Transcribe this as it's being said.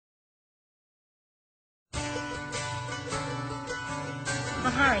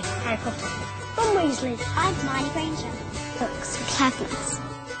I'm Harry Potter. Ron Weasley. I'm Hermione Granger. Books for cleverness.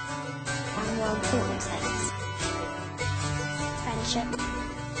 And more important things. Friendship.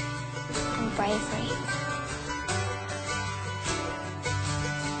 And bravery.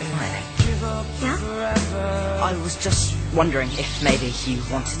 Yeah? I was just wondering if maybe you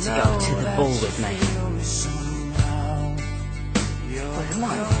wanted to go to the ball with me. Wait, am I?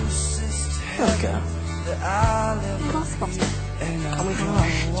 Okay. Possible. Can we hang on?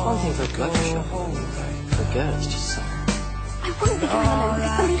 It's one thing for a guy for sure. For a girl, it's just so... I wouldn't be going alone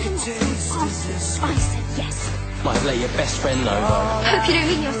because believe in what I said yes. Might have let your best friend know, though. Hope you don't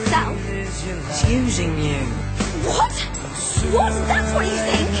mean yourself. It's using you. What? What? That's what you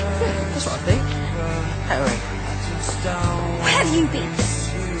think? That's what I think. Harry. Where have you been?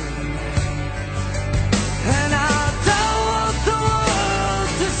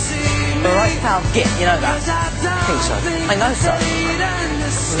 Alright, pal. Git, you know that. I think so. I know so. Anything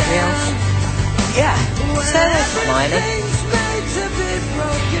else? Yeah. Stay away from Hermione.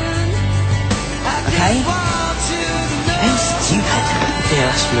 Okay? Being stupid. Yeah,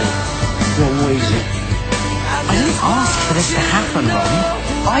 that's me. Ron Weasley. I didn't ask for this to happen, Ron.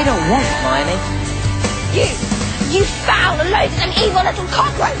 I don't want Hermione. You foul, loathsome, evil little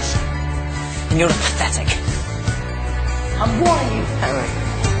cockroach! And you're pathetic. I'm warning you, Harry.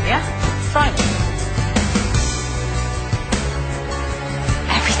 Yeah? Try me.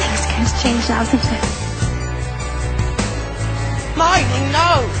 Everything's going to change now, isn't it? Hermione,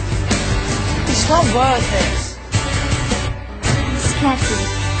 no! It's not worth it. I'm scared for you.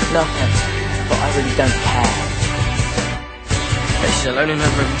 No offense, but I really don't care. She's alone in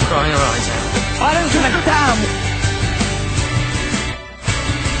her room, crying her eyes out. I don't give a damn!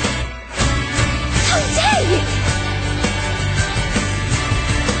 How dare you!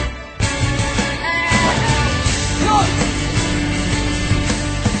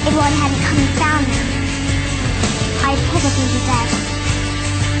 If one hadn't come and found me, I'd probably be dead.